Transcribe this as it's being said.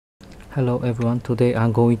Hello everyone, today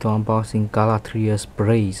I'm going to unboxing Caladrius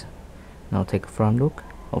Blaze. Now take a front look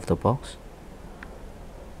of the box.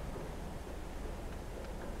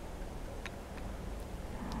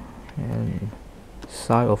 And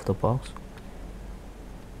side of the box.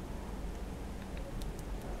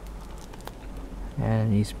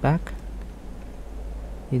 And its back.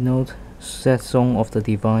 It notes set song of the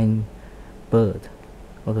divine bird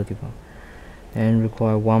of the divine. And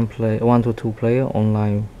require one to two player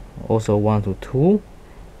online, also 1 to 2,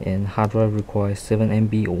 and hard drive requires 7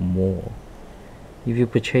 MB or more. If you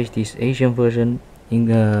purchase this Asian version,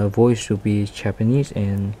 voice should be Japanese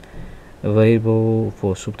and available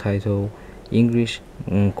for subtitle English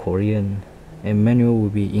and Korean, and manual will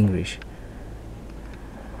be English.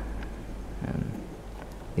 And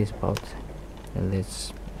it's about,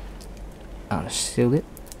 let's seal it.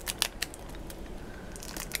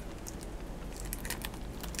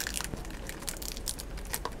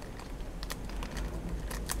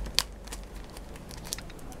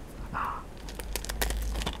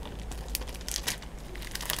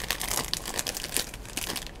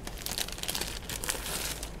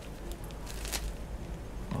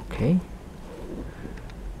 Okay.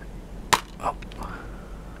 Up.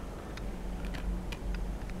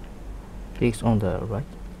 This on the right,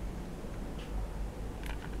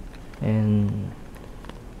 and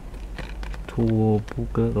two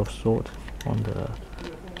booger of sword on the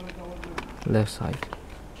left side.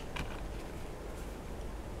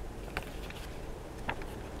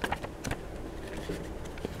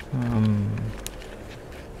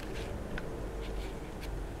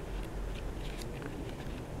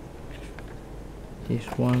 This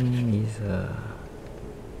one is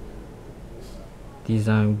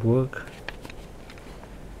design work,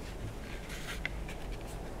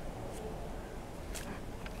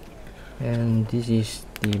 and this is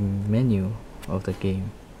the menu of the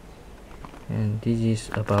game, and this is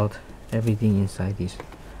about everything inside this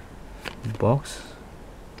box.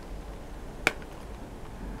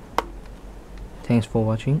 Thanks for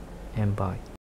watching and bye.